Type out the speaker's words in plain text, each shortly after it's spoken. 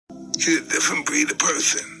He's a different breed of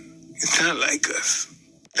person. He's not like us.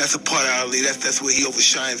 That's a part of Ali. That's where he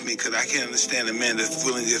overshines me, because I can't understand a man that's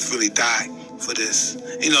willing to just really die for this.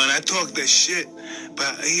 You know, and I talk that shit,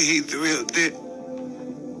 but he's the real dick.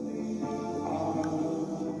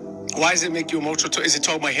 Why does it make you emotional? Is it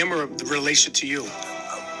talking about him or the relation to you?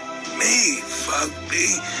 Me, fuck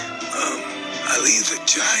me. Ali's a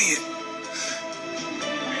giant.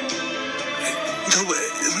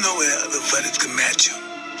 There's nowhere other fighters can match him.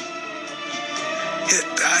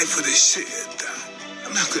 He'll die for this shit. He'll die.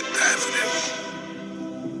 I'm not gonna die for that.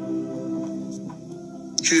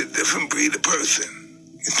 He's a different breed of person.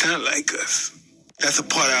 He's not like us. That's a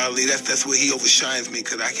part of Ali. That's where he overshines me,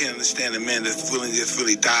 because I can't understand a man that's willing to just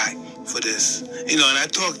really die for this. You know, and I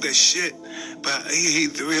talk that shit, but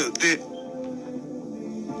he's the real dick.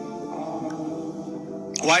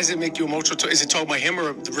 Why does it make you emotional? Is it talking about him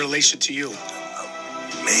or the relation to you?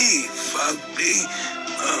 Me, fuck me.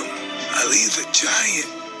 Ali's a giant.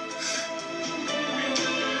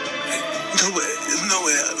 There's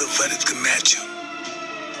nowhere other fighters can match him.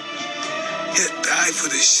 He'll die for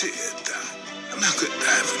this shit. He'll die. I'm not gonna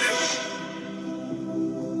die for that.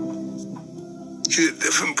 He's a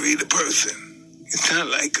different breed of person. He's not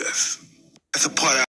like us. That's a part of